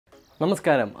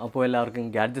നമസ്കാരം. അപ്പോൾ എല്ലാവർക്കും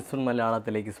ഗാഡ്ജറ്റ്സ് ഓൺ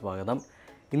മലയാളത്തിലേക്ക് സ്വാഗതം.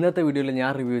 ഇന്നത്തെ വീഡിയോയിൽ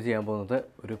ഞാൻ റിവ്യൂ ചെയ്യാൻ പോകുന്നത്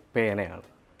ഒരു പേനയാണ്.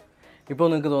 ഇപ്പോൾ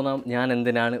നിങ്ങൾക്ക് തോന്നാം ഞാൻ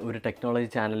എന്തിനാണ് ഒരു ടെക്നോളജി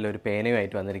ചാനലിൽ ഒരു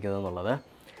പേനയുമായിട്ട് വന്നിരിക്കുന്നത് എന്നുള്ളത്.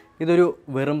 ഇതൊരു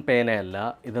വെറും പേനയല്ല.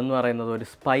 ഇതെന്ന് പറയുന്നത് ഒരു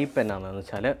സ്പൈ പെന്നാണെന്ന്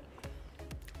വെച്ചാൽ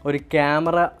ഒരു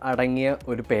ക്യാമറ അടങ്ങിയ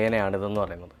ഒരു പേനയാണ് ഇതെന്ന്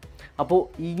പറയുന്നത്. അപ്പോൾ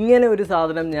ഇങ്ങനെ ഒരു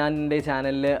സാധനം ഞാൻ എൻ്റെ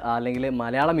ചാനലിൽ അല്ലെങ്കിൽ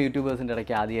മലയാളം യൂട്യൂബേഴ്സിൻ്റെ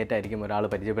ഇടയ്ക്ക് ആദ്യമായിട്ടായിരിക്കും ഒരാൾ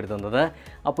പരിചയപ്പെടുത്തുന്നത്.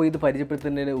 അപ്പോൾ ഇത്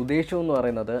പരിചയപ്പെടുത്തുന്നതിൻ്റെ ഉദ്ദേശം എന്ന്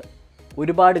പറയുന്നത്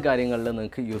ഒരുപാട് കാര്യങ്ങളിൽ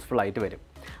നിങ്ങൾക്ക് യൂസ്ഫുൾ ആയിട്ട് വരും.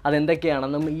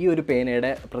 അതെന്തൊക്കെയാണെന്നും ഈ ഒരു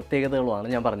പേനയുടെ പ്രത്യേകതകളുമാണ്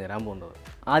ഞാൻ പറഞ്ഞുതരാൻ പോകുന്നത്.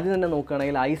 ആദ്യം തന്നെ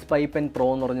നോക്കുകയാണെങ്കിൽ ഐസ് പൈ പെൻ പ്രോ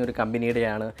എന്ന് പറഞ്ഞൊരു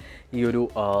കമ്പനിയുടെയാണ് ഈ ഒരു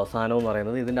സാധനം എന്ന്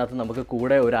പറയുന്നത്. ഇതിൻ്റെ അകത്ത് നമുക്ക്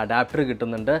കൂടെ ഒരു അഡാപ്റ്റർ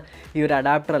കിട്ടുന്നുണ്ട്. ഈ ഒരു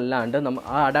അഡാപ്റ്റർ അല്ലാണ്ട്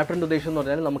ആ അഡാപ്റ്ററിൻ്റെ ഉദ്ദേശം എന്ന്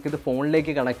പറഞ്ഞാൽ നമുക്കിത്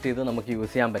ഫോണിലേക്ക് കണക്ട് ചെയ്ത് നമുക്ക്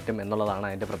യൂസ് ചെയ്യാൻ പറ്റും എന്നുള്ളതാണ്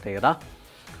അതിൻ്റെ പ്രത്യേകത.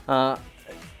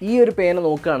 ഈ ഒരു പേന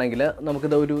നോക്കുകയാണെങ്കിൽ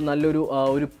നമുക്കിത്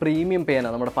ഒരു പ്രീമിയം പേന,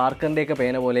 നമ്മുടെ പാർക്കറിൻ്റെയൊക്കെ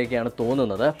പേന പോലെയൊക്കെയാണ്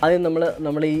തോന്നുന്നത്. ആദ്യം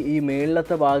നമ്മൾ ഈ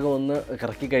മേളിലത്തെ ഭാഗം ഒന്ന്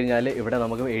കറക്കി കഴിഞ്ഞാൽ ഇവിടെ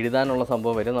നമുക്ക് എഴുതാനുള്ള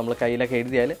സംഭവം വരും. നമ്മൾ കയ്യിലൊക്കെ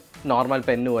എഴുതിയാൽ നോർമൽ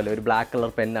പെന്ന് പോലെ ഒരു black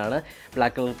colour പെന്നാണ്.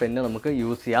 Black colour pen നമുക്ക്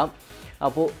യൂസ് ചെയ്യാം.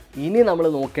 അപ്പോൾ ഇനി നമ്മൾ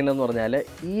നോക്കേണ്ടതെന്ന് പറഞ്ഞാൽ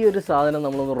ഈ ഒരു സാധനം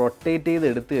നമ്മളൊന്ന് റൊട്ടേറ്റ് ചെയ്ത്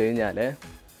എടുത്തു കഴിഞ്ഞാൽ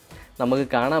നമുക്ക്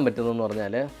കാണാൻ പറ്റുന്നതെന്ന്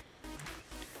പറഞ്ഞാൽ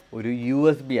ഒരു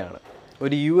USB ആണ്.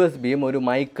 ഒരു USB-യും ഒരു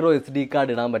മൈക്രോ SD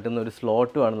കാർഡ് ഇടാൻ പറ്റുന്ന ഒരു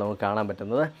സ്ലോട്ടുമാണ് നമുക്ക് കാണാൻ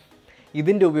പറ്റുന്നത്.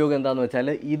 ഇതിൻ്റെ ഉപയോഗം എന്താണെന്ന് വെച്ചാൽ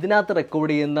ഇതിനകത്ത്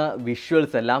റെക്കോർഡ് ചെയ്യുന്ന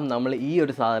വിഷ്വൽസ് എല്ലാം നമ്മൾ ഈ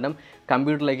ഒരു സാധനം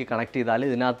കമ്പ്യൂട്ടറിലേക്ക് കണക്ട് ചെയ്താൽ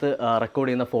ഇതിനകത്ത് റെക്കോർഡ്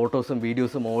ചെയ്യുന്ന ഫോട്ടോസും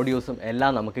വീഡിയോസും ഓഡിയോസും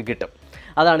എല്ലാം നമുക്ക് കിട്ടും.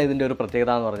 അതാണ് ഇതിൻ്റെ ഒരു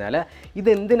പ്രത്യേകത എന്ന് പറഞ്ഞാൽ.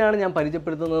 ഇതെന്തിനാണ് ഞാൻ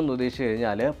പരിചയപ്പെടുത്തുന്നതെന്ന് ഉദ്ദേശിച്ച്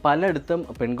കഴിഞ്ഞാൽ പലയിടത്തും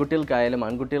പെൺകുട്ടികൾക്കായാലും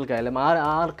ആൺകുട്ടികൾക്കായാലും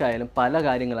ആർക്കായാലും പല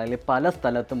കാര്യങ്ങൾ അല്ലെങ്കിൽ പല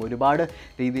സ്ഥലത്തും ഒരുപാട്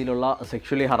രീതിയിലുള്ള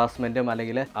സെക്ഷുവലി ഹറാസ്മെൻറ്റും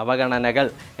അല്ലെങ്കിൽ അവഗണനകൾ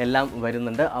എല്ലാം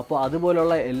വരുന്നുണ്ട്. അപ്പോൾ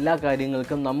അതുപോലുള്ള എല്ലാ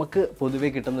കാര്യങ്ങൾക്കും നമുക്ക്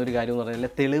പൊതുവെ കിട്ടുന്ന ഒരു കാര്യം എന്ന്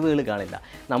പറഞ്ഞാൽ തെളിവുകൾ കാണില്ല.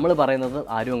 നമ്മൾ പറയുന്നത്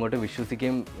ആരും അങ്ങോട്ട്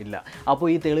വിശ്വസിക്കുകയും ഇല്ല. അപ്പോൾ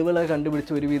ഈ തെളിവുകളെ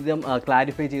കണ്ടുപിടിച്ച് ഒരുവിധം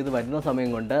ക്ലാരിഫൈ ചെയ്ത് വരുന്ന സമയം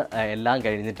കൊണ്ട് എല്ലാം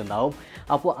കഴിഞ്ഞിട്ടുണ്ടാവും.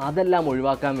 അപ്പോൾ അതെല്ലാം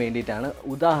ഒഴിവാക്കാൻ വേണ്ടിയിട്ടാണ്,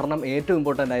 ഉദാഹരണം ഏറ്റവും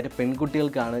ഇമ്പോർട്ടൻ്റ് ആയിട്ട്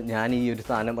പെൺകുട്ടികൾക്കാണ് ഞാൻ ഈ ഒരു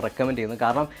സാധനം റെക്കമെൻഡ് ചെയ്യുന്നത്.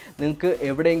 കാരണം നിങ്ങൾക്ക്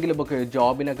എവിടെയെങ്കിലും ഒക്കെ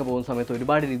ജോബിനൊക്കെ പോകുന്ന സമയത്ത്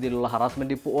ഒരുപാട് രീതിയിലുള്ള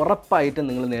ഹറാസ്മെൻറ്റ് ഇപ്പോൾ ഉറപ്പായിട്ടും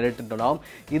നിങ്ങൾ നേരിട്ടിട്ടുണ്ടാവും.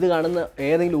 ഇത് കാണുന്ന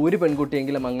ഏതെങ്കിലും ഒരു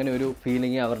പെൺകുട്ടിയെങ്കിലും അങ്ങനെ ഒരു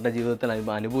ഫീലിംഗ് അവരുടെ ജീവിതത്തിൽ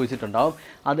അനുഭവിച്ചിട്ടുണ്ടാവും.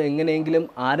 അത് എങ്ങനെയെങ്കിലും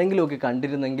ആരെങ്കിലുമൊക്കെ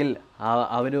കണ്ടിരുന്നെങ്കിൽ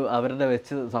അവരുടെ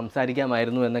വെച്ച്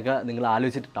സംസാരിക്കാമായിരുന്നു എന്നൊക്കെ നിങ്ങൾ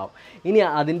ആലോചിച്ചിട്ടുണ്ടാവും. ഇനി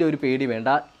അതിൻ്റെ ഒരു പേടി വേണ്ട.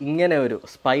 ഇങ്ങനെ ഒരു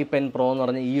സ്പൈ പെൻ പ്രോ എന്ന്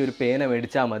പറഞ്ഞ ഈ ഒരു പേന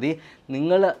മേടിച്ചാൽ മതി.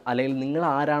 നിങ്ങൾ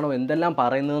ആരാണോ എന്തെല്ലാം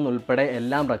പറയുന്നതെന്നുൾപ്പെടെ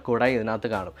എല്ലാം റെക്കോർഡായി ഇതിനകത്ത്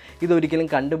കാണും. ഇതൊരിക്കലും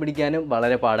കണ്ടുപിടിക്കാനും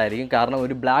വളരെ പാടായിരിക്കും. കാരണം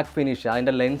ഒരു ബ്ലാക്ക് ഫിനിഷ്,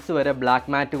 അതിൻ്റെ ലെൻസ് വരെ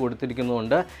ബ്ലാക്ക് മാറ്റ്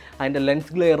കൊടുത്തിരിക്കുന്നതുകൊണ്ട് അതിൻ്റെ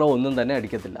ലെൻസ് ഗ്ലെയറോ ഒന്നും തന്നെ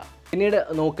അടിക്കത്തില്ല. പിന്നീട്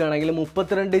നോക്കുകയാണെങ്കിൽ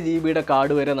 32 GB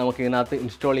കാർഡ് വരെ നമുക്ക് ഇതിനകത്ത്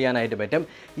ഇൻസ്റ്റാൾ ചെയ്യാനായിട്ട് പറ്റും.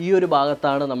 ഈ ഒരു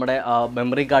ഭാഗത്താണ് നമ്മുടെ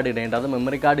മെമ്മറി കാർഡ് ഇടേണ്ടത്.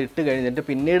 മെമ്മറി കാർഡ് ഇട്ട് കഴിഞ്ഞിട്ട്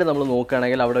പിന്നീട് നമ്മൾ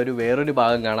നോക്കുകയാണെങ്കിൽ അവിടെ വേറൊരു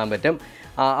ഭാഗം കാണാൻ പറ്റും.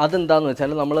 അതെന്താണെന്ന്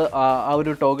വെച്ചാൽ നമ്മൾ ആ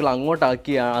ഒരു ടോഗിൾ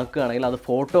ആക്കുകയാണെങ്കിൽ അത്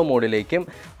ഫോട്ടോ മോഡിലേക്കും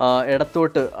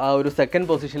ഇടത്തോട്ട് ആ ഒരു സെക്കൻഡ്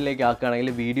പൊസിഷനിലേക്ക് ആക്കുകയാണെങ്കിൽ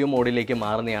വീഡിയോ മോഡിലേക്ക്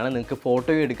മാറുന്നതാണ്. നിങ്ങൾക്ക്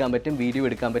ഫോട്ടോയും എടുക്കാൻ പറ്റും, വീഡിയോ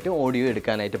എടുക്കാൻ പറ്റും, ഓഡിയോ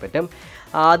എടുക്കാനായിട്ട് പറ്റും.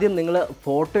 ആദ്യം നിങ്ങൾ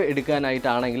ഫോട്ടോ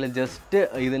എടുക്കാനായിട്ടാണെങ്കിൽ ജസ്റ്റ്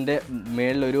ഇതിൻ്റെ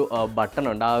മേളിലൊരു ബട്ടൺ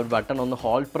ഉണ്ട്. ആ ഒരു ബട്ടൺ ഒന്ന്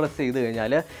ഹോൾഡ് പ്രസ് ചെയ്ത്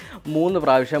കഴിഞ്ഞാൽ 3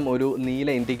 പ്രാവശ്യം ഒരു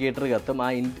നീല ഇൻഡിക്കേറ്റർ കത്തും.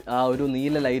 ആ ഒരു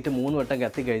നീല ലൈറ്റ് 3 വട്ടം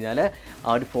കത്തിക്കഴിഞ്ഞാൽ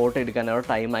ആ ഒരു ഫോട്ടോ എടുക്കാനുള്ള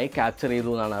ടൈമായി ക്യാപ്ചർ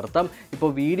ചെയ്തു എന്നാണ് അർത്ഥം.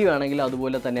 ഇപ്പോൾ വീഡിയോ ആണെങ്കിൽ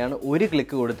അതുപോലെ തന്നെയാണ്. ഒരു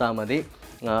ക്ലിക്ക് കൊടുത്താൽ മതി.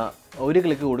 ഒരു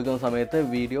ക്ലിക്ക് കൊടുക്കുന്ന സമയത്ത്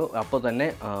വീഡിയോ അപ്പോൾ തന്നെ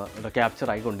ക്യാപ്ചർ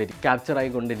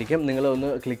ആയിക്കൊണ്ടിരിക്കും. നിങ്ങൾ ഒന്ന്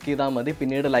ക്ലിക്ക് ചെയ്താൽ മതി.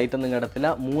 പിന്നീട് ലൈറ്റൊന്നും കിടത്തില്ല.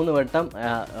 3 വട്ടം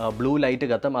ബ്ലൂ ലൈറ്റ്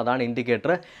കത്തും. അതാണ്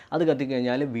ഇൻഡിക്കേറ്റർ. അത്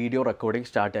കത്തിക്കഴിഞ്ഞാൽ വീഡിയോ റെക്കോർഡിങ്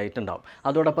സ്റ്റാർട്ട് ആയിട്ടുണ്ടാവും.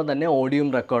 അതോടൊപ്പം തന്നെ ഓഡിയോയും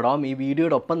റെക്കോർഡാവും. ഈ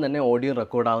വീഡിയോയുടെ ഒപ്പം തന്നെ ഓഡിയോ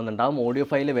റെക്കോർഡ് ആവുന്നുണ്ടാവും. ഓഡിയോ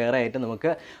ഫയൽ വേറെ ആയിട്ട്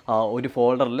നമുക്ക് ഒരു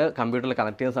ഫോൾഡറിൽ കമ്പ്യൂട്ടറിൽ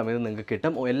കണക്ട് ചെയ്യുന്ന സമയത്ത് നിങ്ങൾക്ക്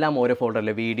കിട്ടും. എല്ലാം ഓരോ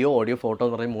ഫോൾഡറിൽ വീഡിയോ, ഓഡിയോ, ഫോട്ടോ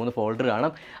എന്ന് പറഞ്ഞ് 3 ഫോൾഡർ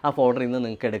കാണും. ആ ഫോൾഡറിൽ നിന്ന്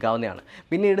നിങ്ങൾക്ക് എടുക്കാവുന്നതാണ്.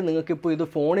 പിന്നീട് നിങ്ങൾക്കിപ്പോൾ ഇത്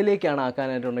ഫോണിലേക്കാണ്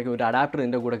ആക്കാനായിട്ടുണ്ടെങ്കിൽ ഒരു അഡാപ്റ്റർ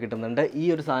ഇതിൻ്റെ കൂടെ കിട്ടുന്നുണ്ട്. ഈ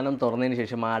ഒരു സാധനം തുറന്നതിന്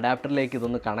ശേഷം ആ അഡാപ്റ്ററിലേക്ക്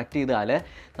ഇതൊന്ന് കണക്ട് ചെയ്താൽ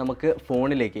നമുക്ക്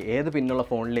ഫോണിലേക്ക്, ഏത് പിന്നുള്ള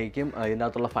ഫോണിലേക്കും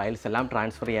ഇതിനകത്തുള്ള ഫയൽസ് എല്ലാം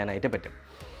ട്രാൻസ്ഫർ ചെയ്യാനായിട്ട് പറ്റും.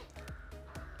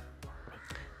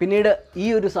 പിന്നീട് ഈ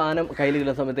ഒരു സാധനം കയ്യിൽ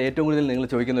കിട്ടുന്ന സമയത്ത് ഏറ്റവും കൂടുതൽ നിങ്ങൾ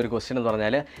ചോദിക്കുന്ന ഒരു ക്വസ്റ്റ്യൻ എന്ന്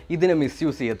പറഞ്ഞാൽ ഇതിനെ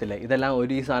മിസ്യൂസ് ചെയ്യത്തില്ല. ഇതെല്ലാം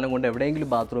ഈ സാധനം കൊണ്ട് എവിടെയെങ്കിലും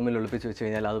ബാത്റൂമിൽ ഒളിപ്പിച്ച് വെച്ച്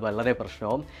കഴിഞ്ഞാൽ അത് വളരെ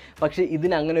പ്രശ്നമാവും. പക്ഷേ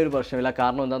ഇതിന് അങ്ങനെ ഒരു പ്രശ്നമില്ല.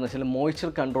 കാരണം എന്താണെന്ന് വെച്ചാൽ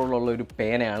മോയ്സ്ചർ കൺട്രോളുള്ള ഒരു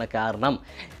പേനയാണ്. കാരണം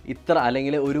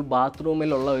അല്ലെങ്കിൽ ഒരു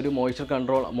ബാത്റൂമിലുള്ള ഒരു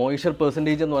മോയ്സ്ചർ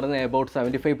പെർസെൻറ്റേജ് എന്ന് പറയുന്നത് എബൌട്ട്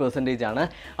 75% ആണ്.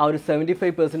 ആ ഒരു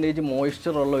 75%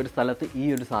 മോയ്സ്ചർ ഉള്ള ഒരു സ്ഥലത്ത് ഈ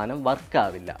ഒരു സാധനം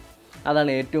വർക്കാവില്ല.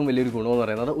 അതാണ് ഏറ്റവും വലിയൊരു ഗുണമെന്ന്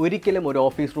പറയുന്നത്. ഒരിക്കലും ഒരു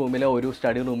ഓഫീസ് റൂമിലോ ഒരു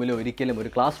സ്റ്റഡി റൂമിലോ ഒരിക്കലും ഒരു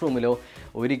ക്ലാസ് റൂമിലോ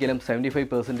ഒരിക്കലും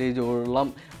 75%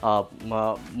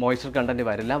 മോയ്സ്ചർ കണ്ടൻറ്റ്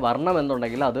വരില്ല.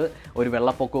 വരണമെന്നുണ്ടെങ്കിൽ അത് ഒരു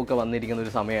വെള്ളപ്പൊക്കമൊക്കെ വന്നിരിക്കുന്ന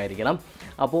ഒരു സമയമായിരിക്കണം.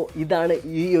 അപ്പോൾ ഇതാണ്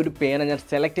ഈ ഒരു പേന ഞാൻ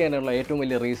സെലക്ട് ചെയ്യാനുള്ള ഏറ്റവും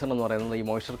വലിയ റീസൺ എന്ന് പറയുന്നത് ഈ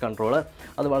മോയ്സ്ചർ കൺട്രോൾ.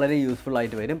 അത് വളരെ യൂസ്ഫുൾ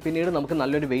ആയിട്ട് വരും. പിന്നീട് നമുക്ക്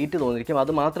നല്ലൊരു വെയിറ്റ് തോന്നിയിരിക്കും.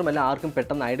 അത് മാത്രമല്ല ആർക്കും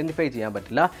പെട്ടെന്ന് ഐഡൻറ്റിഫൈ ചെയ്യാൻ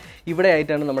പറ്റില്ല. ഇവിടെ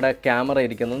ആയിട്ടാണ് നമ്മുടെ ക്യാമറ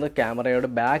ഇരിക്കുന്നത്.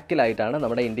 ക്യാമറയുടെ ബാക്കിലായിട്ടാണ്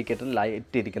നമ്മുടെ ഇൻഡിക്കേറ്റർ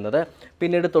ലൈറ്റ് ഇരിക്കുന്നത്.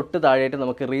 പിന്നീട് തൊട്ട് താഴെയായിട്ട്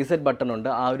നമുക്ക് റീസെറ്റ് ബട്ടൺ ഉണ്ട്.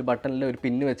 ആ ഒരു ബട്ടണിൽ ഒരു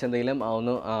പിന്ന് വെച്ച് എന്തെങ്കിലും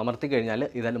ഒന്ന് അമർത്തി കഴിഞ്ഞാൽ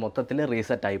ഇതെല്ലാം മൊത്തത്തിൽ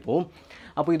റീസെറ്റ് ആയി പോകും.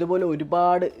 അപ്പോൾ ഇതുപോലെ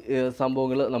ഒരുപാട്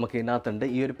സംഭവങ്ങൾ നമുക്ക് ഇതിനകത്തുണ്ട്.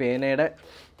 ഈ ഒരു പേനയുടെ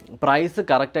പ്രൈസ്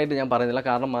കറക്റ്റായിട്ട് ഞാൻ പറയുന്നില്ല,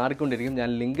 കാരണം മാറിക്കൊണ്ടിരിക്കും. ഞാൻ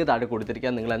ലിങ്ക് താഴെ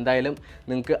കൊടുത്തിരിക്കാം. നിങ്ങൾ എന്തായാലും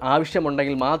നിങ്ങൾക്ക്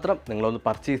ആവശ്യമുണ്ടെങ്കിൽ മാത്രം നിങ്ങളൊന്ന്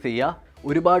പർച്ചേസ് ചെയ്യുക.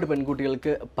 ഒരുപാട്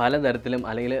പെൺകുട്ടികൾക്ക് പലതരത്തിലും,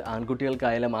 അല്ലെങ്കിൽ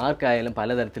ആൺകുട്ടികൾക്കായാലും ആർക്കായാലും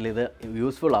പലതരത്തിൽ ഇത്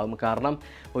യൂസ്ഫുൾ ആകും. കാരണം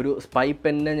ഒരു സ്പൈ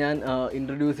പെന്നെ ഞാൻ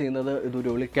ഇൻട്രൊഡ്യൂസ് ചെയ്യുന്നത്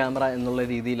ഇതൊരു ഒളി ക്യാമറ എന്നുള്ള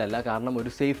രീതിയിലല്ല, കാരണം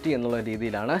ഒരു സേഫ്റ്റി എന്നുള്ള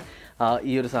രീതിയിലാണ്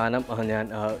ഈ ഒരു സാധനം ഞാൻ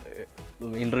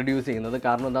ഇൻട്രൊഡ്യൂസ് ചെയ്യുന്നത്.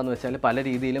 കാരണം എന്താണെന്ന് വെച്ചാൽ പല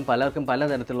രീതിയിലും പലർക്കും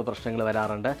പലതരത്തിലുള്ള പ്രശ്നങ്ങൾ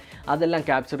വരാറുണ്ട്. അതെല്ലാം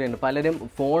ക്യാപ്ചർ ചെയ്യുന്നുണ്ട്. പലരും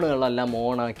ഫോണുകളെല്ലാം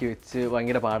ഓണാക്കി വെച്ച്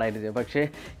ഭയങ്കര പാടായിട്ട് ചെയ്യും. പക്ഷേ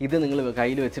ഇത് നിങ്ങൾ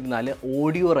കയ്യിൽ വെച്ചിരുന്നാൽ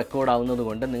ഓഡിയോ റെക്കോർഡ് ആവുന്നത്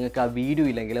കൊണ്ട് നിങ്ങൾക്ക് ആ വീഡിയോ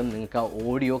ഇല്ലെങ്കിലും നിങ്ങൾക്ക് ആ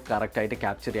ഓഡിയോ കറക്റ്റായിട്ട്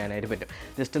ക്യാപ്ചർ ചെയ്യാനായിട്ട് പറ്റും.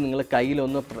 ജസ്റ്റ് നിങ്ങൾ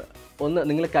കയ്യിലൊന്ന്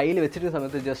നിങ്ങൾ കയ്യിൽ വെച്ചിരുന്ന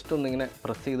സമയത്ത് ജസ്റ്റ് ഒന്നിങ്ങനെ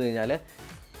പ്രസ് ചെയ്ത് കഴിഞ്ഞാൽ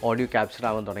ഓഡിയോ ക്യാപ്ചർ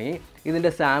ആവാൻ തുടങ്ങി.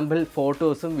 ഇതിൻ്റെ സാമ്പിൾ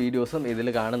ഫോട്ടോസും വീഡിയോസും ഇതിൽ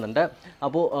കാണുന്നുണ്ട്.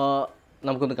 അപ്പോൾ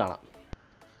നമുക്കൊന്ന് കാണാം.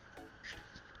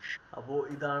 അപ്പോൾ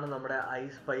ഇതാണ് നമ്മുടെ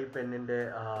ഐസ്പൈ പെന്നിൻ്റെ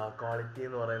ക്വാളിറ്റി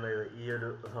എന്ന് പറയുന്നത്. ഈ ഒരു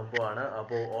സംഭവമാണ്.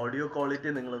 അപ്പോൾ ഓഡിയോ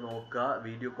ക്വാളിറ്റി നിങ്ങൾ നോക്കുക,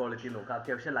 വീഡിയോ ക്വാളിറ്റി നോക്കുക.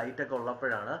 അത്യാവശ്യം ലൈറ്റൊക്കെ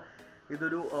ഉള്ളപ്പോഴാണ്.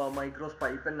 ഇതൊരു മൈക്രോ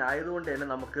സ്പൈ പെൻ ആയതുകൊണ്ട് തന്നെ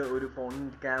നമുക്ക് ഒരു ഫോൺ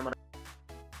ക്യാമറ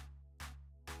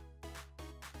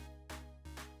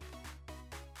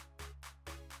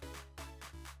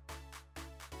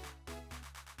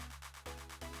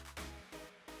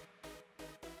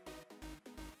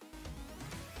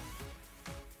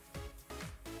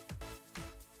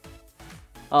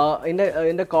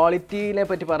ഇതിൻ്റെ ക്വാളിറ്റീനെ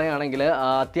പറ്റി പറയുകയാണെങ്കിൽ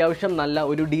അത്യാവശ്യം നല്ല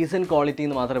ഒരു ഡീസൻറ്റ് ക്വാളിറ്റി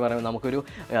എന്ന് മാത്രമേ പറയാം. നമുക്കൊരു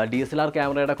DSLR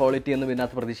ക്യാമറയുടെ ക്വാളിറ്റി ഒന്നും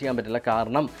ഇതിനകത്ത് പ്രതീക്ഷിക്കാൻ പറ്റില്ല.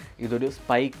 കാരണം ഇതൊരു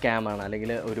സ്പൈ ക്യാമാണ്,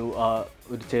 അല്ലെങ്കിൽ ഒരു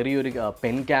ചെറിയൊരു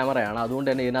പെൻ ക്യാമറയാണ്. അതുകൊണ്ട്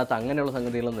തന്നെ ഇതിനകത്ത് അങ്ങനെയുള്ള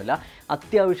സംഗതികളൊന്നുമില്ല.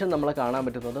 അത്യാവശ്യം നമ്മളെ കാണാൻ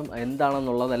പറ്റുന്നതും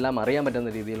എന്താണെന്നുള്ളതെല്ലാം അറിയാൻ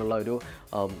പറ്റുന്ന രീതിയിലുള്ള ഒരു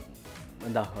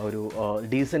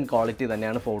ഡീസൻറ്റ് ക്വാളിറ്റി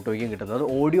തന്നെയാണ് ഫോട്ടോയ്ക്കും കിട്ടുന്നത്.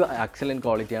 ഓഡിയോ എക്സലൻറ്റ്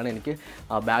ക്വാളിറ്റിയാണ്. എനിക്ക്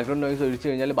ബാക്ക്ഗ്രൗണ്ട് നോയ്സ് ഒഴിച്ച്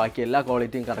കഴിഞ്ഞാൽ ബാക്കി എല്ലാ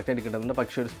ക്വാളിറ്റിയും കറക്റ്റായിട്ട് കിട്ടുന്നുണ്ട്.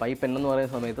 പക്ഷേ ഒരു സ്പൈ പെൻ എന്ന്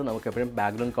പറയുന്ന സമയത്ത് നമുക്ക് എപ്പോഴും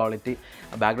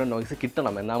ബാക്ക്ഗ്രൗണ്ട് നോയ്സ്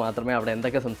കിട്ടണം. എന്നാൽ മാത്രമേ അവിടെ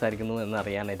എന്തൊക്കെ സംസാരിക്കുന്നു എന്ന്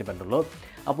അറിയാനായിട്ട് പറ്റുള്ളൂ.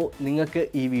 അപ്പോൾ നിങ്ങൾക്ക്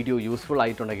ഈ വീഡിയോ യൂസ്ഫുൾ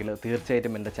ആയിട്ടുണ്ടെങ്കിൽ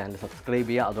തീർച്ചയായിട്ടും എൻ്റെ ചാനൽ സബ്സ്ക്രൈബ്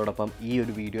ചെയ്യുക. അതോടൊപ്പം ഈ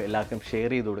ഒരു വീഡിയോ എല്ലാവർക്കും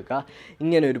ഷെയർ ചെയ്ത് കൊടുക്കുക.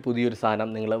 ഇങ്ങനെ ഒരു പുതിയൊരു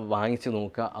സാധനം നിങ്ങൾ വാങ്ങിച്ച്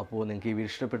നോക്കുക. അപ്പോൾ നിങ്ങൾക്ക് ഈ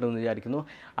വീഡിയോ ഇഷ്ടപ്പെട്ടു എന്ന് വിചാരിക്കുന്നു.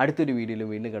 അടുത്തൊരു വീഡിയോയിൽ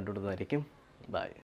വീണ്ടും കണ്ടുപിടുന്നതായിരിക്കും. ബൈ.